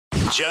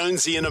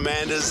Jonesy and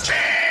Amanda's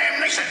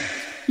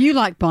You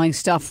like buying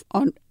stuff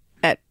on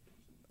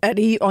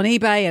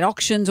eBay, at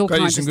auctions, all Got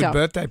you kinds some of good stuff.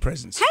 birthday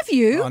presents. Have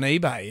you? On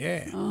eBay,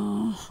 yeah.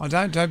 Oh,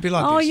 don't be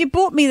like Oh, this. you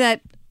bought me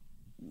that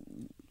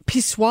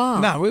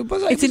pissoir. No, it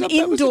was It's an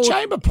it was indoor a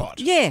chamber pot.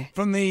 Yeah.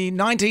 From the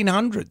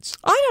 1900s.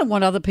 I don't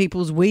want other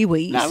people's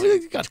wee-wees. No,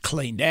 it got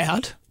cleaned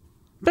out.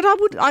 But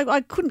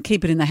I couldn't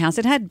keep it in the house.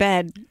 It had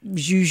bad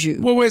juju.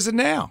 Well, where's it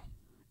now?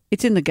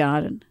 It's in the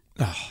garden.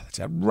 Oh, that's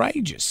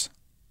outrageous.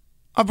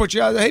 I brought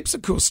you heaps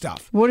of cool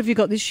stuff. What have you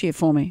got this year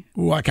for me?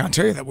 Oh, I can't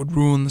tell you. That would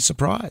ruin the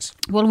surprise.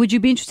 Well, would you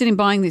be interested in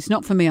buying this?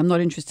 Not for me. I'm not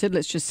interested.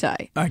 Let's just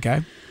say.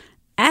 Okay.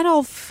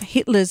 Adolf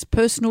Hitler's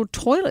personal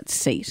toilet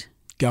seat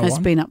has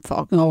on. been up for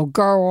auction. Oh,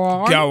 go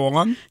on. Go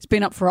on. It's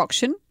been up for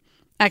auction.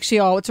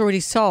 Actually, it's already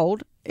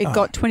sold. It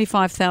got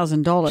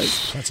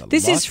 $25,000. That's a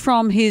This lot. is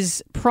from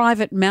his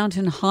private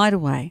mountain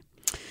hideaway.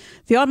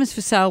 The items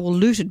for sale were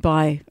looted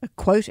by a,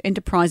 quote,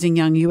 enterprising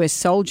young US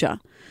soldier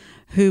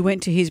who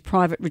went to his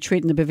private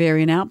retreat in the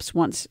Bavarian Alps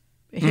once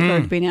Hitler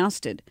had been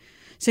ousted.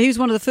 So he was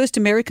one of the first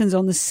Americans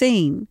on the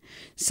scene.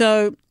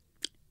 So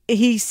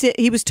he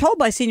was told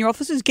by senior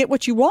officers, get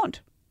what you want.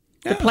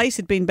 The place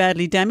had been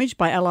badly damaged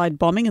by Allied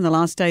bombing in the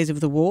last days of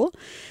the war.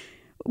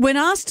 When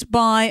asked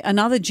by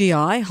another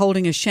GI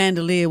holding a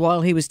chandelier while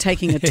he was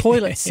taking a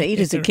toilet seat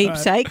as a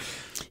keepsake,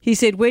 he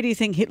said, where do you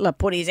think Hitler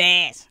put his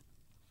ass?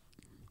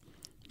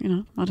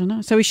 I don't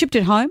know. So he shipped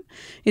it home.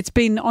 It's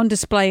been on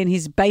display in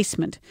his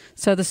basement.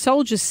 So the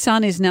soldier's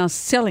son is now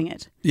selling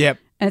it. Yep.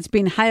 And it's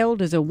been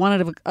hailed as a one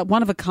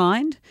of a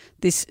kind,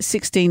 this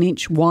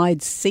 16-inch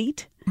wide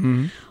seat.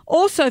 Mm-hmm.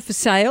 Also for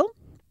sale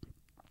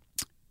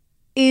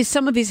is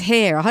some of his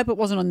hair. I hope it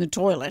wasn't on the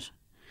toilet.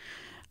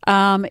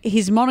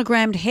 His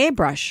monogrammed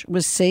hairbrush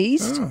was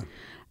seized.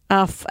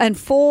 And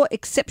 4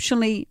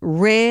 exceptionally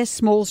rare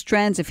small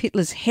strands of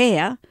Hitler's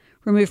hair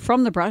removed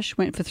from the brush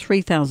went for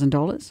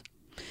 $3,000.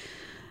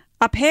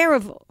 A pair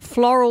of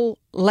floral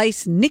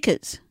lace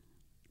knickers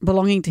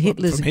belonging to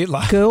Hitler's from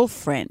Hitler?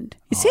 girlfriend.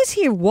 It says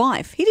here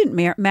wife. He didn't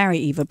marry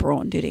Eva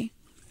Braun, did he?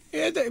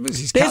 Yeah, it was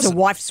his There's cousin. a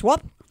wife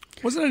swap.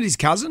 Wasn't it his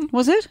cousin?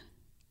 Was it?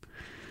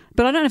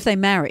 But I don't know if they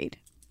married.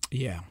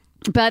 Yeah.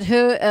 But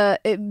her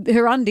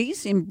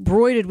undies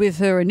embroidered with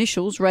her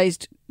initials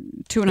raised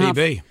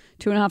PB.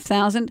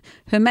 $2,500.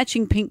 Her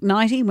matching pink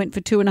nightie went for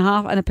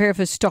 $2,500, and a pair of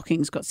her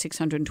stockings got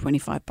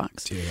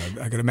 $625.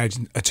 Yeah, I could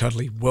imagine a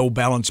totally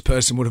well-balanced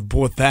person would have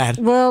bought that.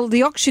 Well,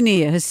 the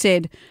auctioneer has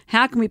said,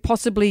 how can we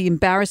possibly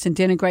embarrass and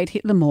denigrate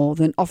Hitler more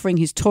than offering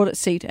his toilet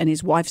seat and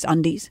his wife's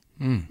undies?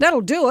 That'll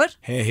do it.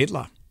 Herr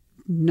Hitler.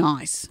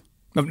 Nice.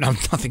 No,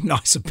 nothing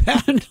nice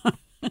about it.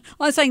 I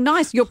was saying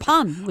nice. Your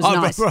pun was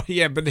nice. But,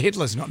 yeah, but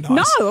Hitler's not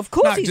nice. No, of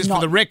course he's just not.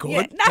 for the record,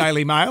 Yeah, no.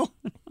 Daily Mail.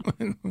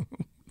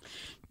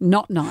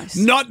 Not nice.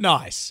 Not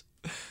nice.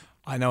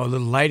 I know a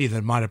little lady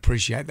that might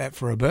appreciate that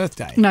for her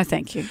birthday. No,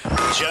 thank you.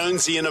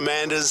 Jonesy and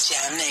Amanda's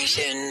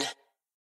Damnation.